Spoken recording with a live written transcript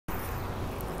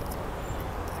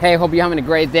Hey, hope you're having a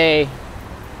great day.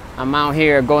 I'm out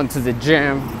here going to the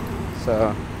gym,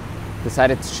 so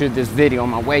decided to shoot this video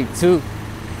on my way to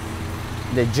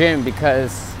the gym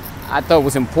because I thought it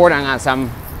was important as I'm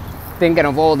thinking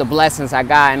of all the blessings I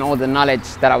got and all the knowledge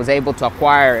that I was able to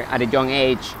acquire at a young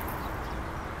age.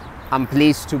 I'm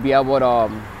pleased to be able to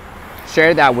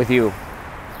share that with you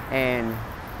and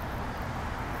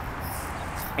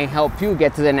help you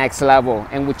get to the next level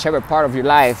in whichever part of your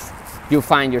life you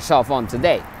find yourself on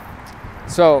today.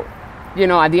 So, you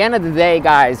know, at the end of the day,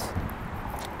 guys,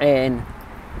 and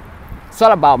it's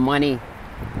all about money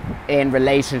and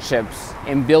relationships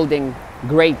and building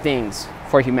great things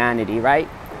for humanity, right?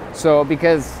 So,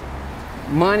 because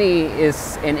money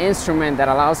is an instrument that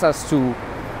allows us to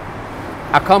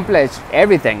accomplish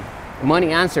everything.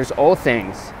 Money answers all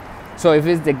things. So if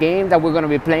it's the game that we're going to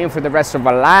be playing for the rest of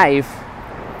our life,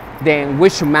 then we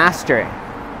should master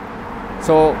it.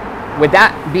 So with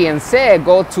that being said,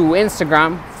 go to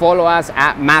Instagram, follow us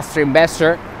at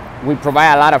MASTERINVESTOR. We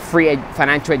provide a lot of free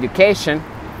financial education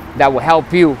that will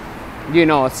help you, you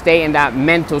know, stay in that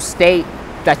mental state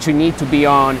that you need to be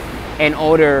on in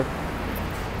order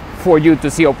for you to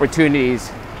see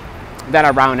opportunities that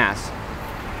are around us.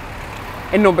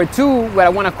 And number two, what I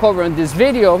want to cover in this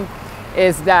video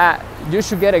is that you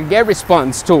should get a get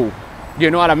response tool.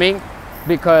 You know what I mean?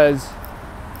 Because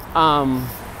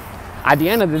at the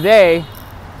end of the day,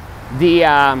 the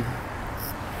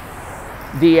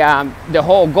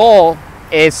whole goal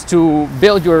is to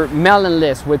build your mailing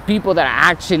list with people that are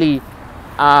actually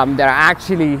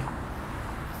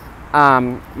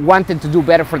wanting to do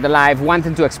better for their life,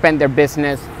 wanting to expand their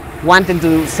business, wanting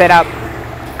to set up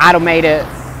automated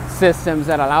systems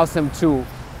that allows them to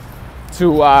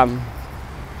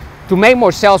make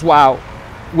more sales while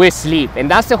we sleep.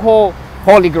 And that's the whole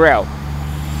holy grail.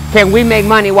 Can we make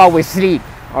money while we sleep?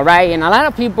 All right. And a lot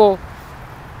of people,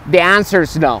 the answer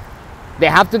is no. They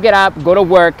have to get up, go to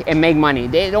work, and make money.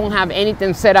 They don't have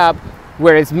anything set up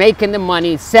where it's making the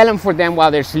money, selling for them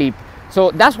while they're asleep.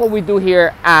 So that's what we do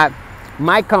here at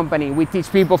my company. We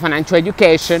teach people financial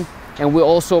education, and we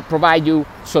also provide you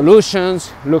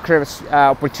solutions, lucrative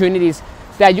opportunities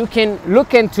that you can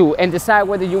look into and decide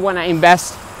whether you want to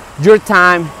invest your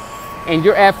time and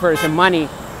your efforts and money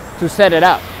to set it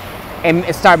up and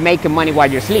start making money while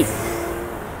you're asleep.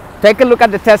 Take a look at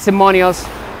the testimonials,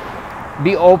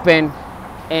 be open.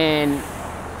 And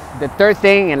the third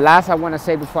thing and last I want to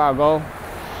say before I go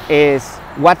is,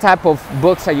 what type of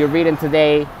books are you reading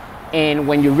today? And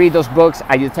when you read those books,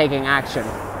 are you taking action?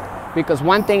 Because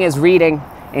one thing is reading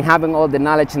and having all the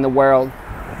knowledge in the world,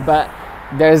 but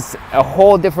there's a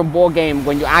whole different ball game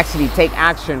when you actually take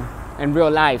action in real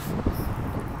life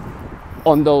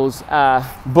on those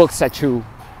books that you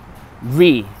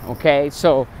read. Okay,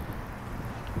 so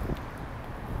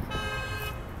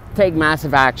take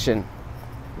massive action.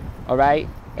 All right,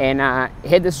 and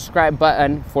hit the subscribe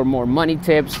button for more money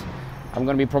tips. I'm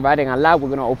going to be providing a lot. We're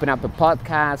going to open up a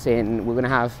podcast, and we're going to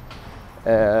have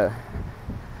a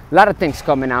lot of things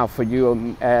coming out for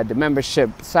you. The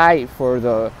membership site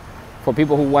for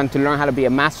people who want to learn how to be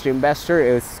a master investor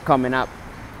is coming up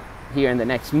here in the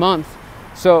next month.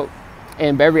 So,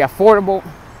 and very affordable,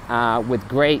 with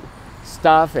great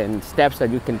stuff and steps that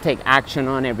you can take action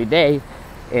on every day,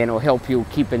 and it'll help you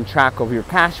keep in track of your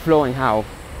cash flow and how,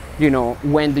 you know,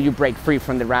 when do you break free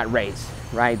from the rat race,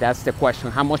 right? That's the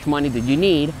question. How much money do you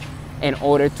need in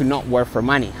order to not work for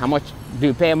money? How much do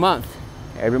you pay a month,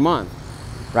 every month,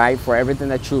 right? For everything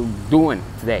that you're doing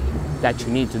today that you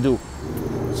need to do.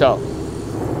 So,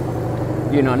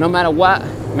 you know, no matter what,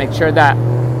 make sure that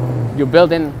you're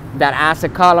building that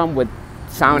asset column with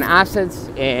sound assets,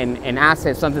 and an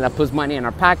asset is something that puts money in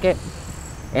our pocket,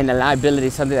 and a liability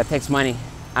is something that takes money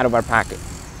out of our pocket.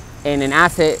 And an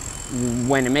asset,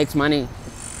 when it makes money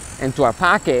into our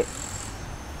pocket,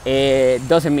 it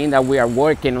doesn't mean that we are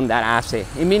working on that asset.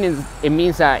 It means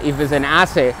that if it's an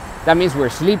asset, that means we're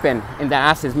sleeping and that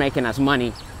asset is making us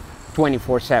money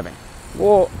 24/7,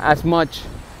 or as much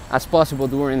as possible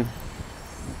during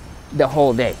the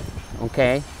whole day,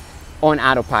 okay, on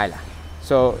autopilot.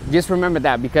 So just remember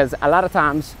that, because a lot of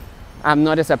times I've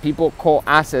noticed that people call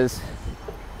assets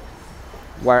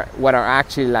what are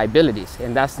actually liabilities,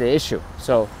 and that's the issue.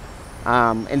 So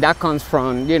and that comes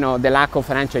from, you know, the lack of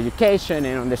financial education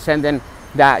and understanding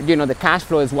that, you know, the cash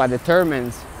flow is what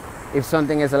determines if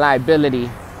something is a liability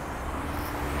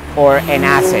or an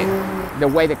asset. The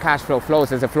way the cash flow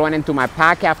flows, is it flowing into my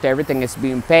pocket after everything is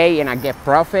being paid and I get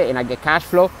profit and I get cash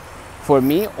flow for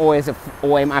me, or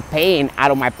am I paying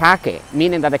out of my pocket,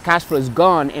 meaning that the cash flow is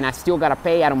gone and I still gotta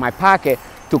pay out of my pocket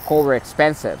to cover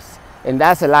expenses, and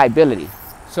that's a liability.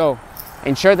 So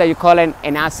ensure that you call an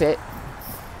asset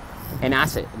an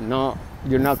asset. No,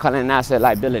 you're not calling an asset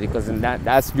liability, because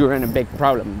that's you're in a big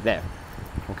problem there.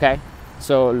 Okay,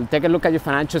 so take a look at your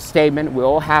financial statement. We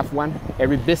all have one.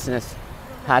 Every business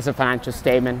has a financial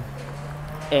statement,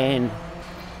 and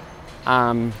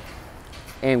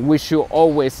we should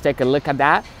always take a look at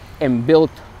that and build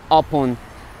upon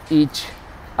each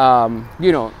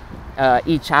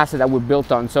each asset that we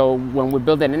built on. So when we're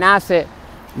building an asset,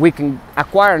 we can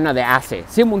acquire another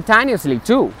asset simultaneously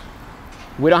too.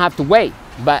 We don't have to wait,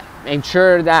 but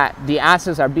ensure that the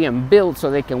assets are being built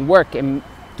so they can work and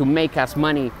to make us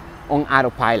money on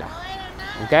autopilot.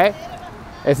 Okay,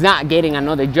 it's not getting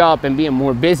another job and being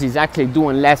more busy. It's actually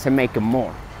doing less and making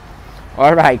more.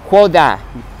 All right, quote that: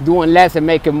 doing less and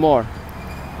making more.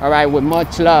 All right, with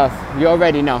much love. You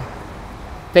already know.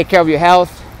 Take care of your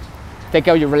health, take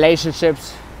care of your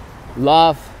relationships,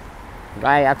 love,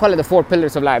 right? I call it the 4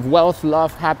 pillars of life: wealth,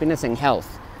 love, happiness, and health.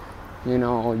 You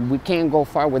know, we can't go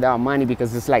far without money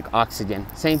because it's like oxygen.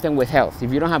 Same thing with health.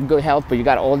 If you don't have good health, but you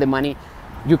got all the money,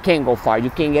 you can't go far. You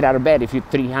can't get out of bed if you're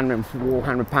 300,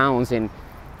 400 pounds and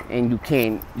you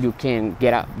can't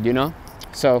get up, you know?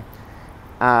 So,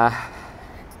 and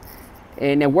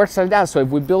it works like that. So if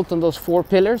we build on those 4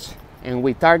 pillars and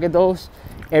we target those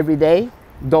every day,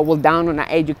 double down on our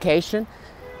education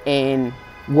and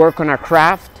work on our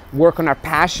craft, work on our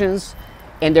passions,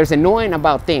 and there's a knowing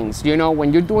about things. You know,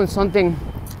 when you're doing something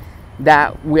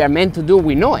that we are meant to do,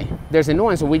 we know it. There's a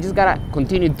knowing, so we just gotta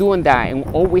continue doing that, and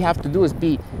all we have to do is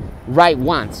be right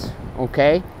once,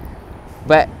 okay?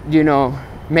 But, you know,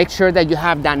 make sure that you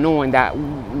have that knowing that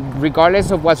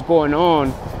regardless of what's going on,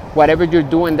 whatever you're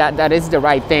doing, that is the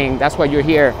right thing. That's what you're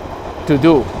here to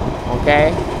do,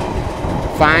 okay?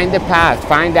 Find the path,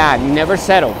 find that. Never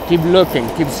settle. Keep looking,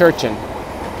 keep searching.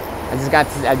 I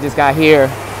just got here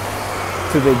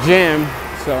to the gym,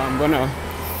 so I'm gonna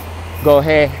go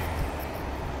ahead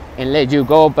and let you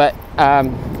go. But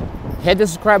hit the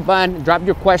subscribe button, drop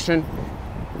your question,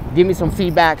 give me some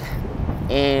feedback,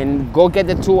 and go get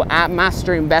the tool at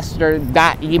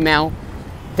MASTERINVESTOR.email.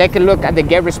 Take a look at the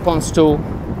get response tool.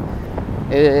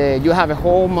 You have a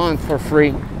whole month for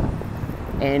free,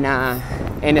 and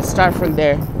start from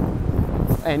there.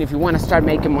 And if you want to start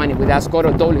making money with us, go to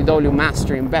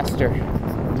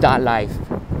www.masterinvestor.life,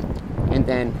 and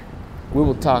then we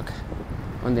will talk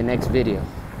on the next video.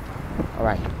 All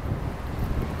right.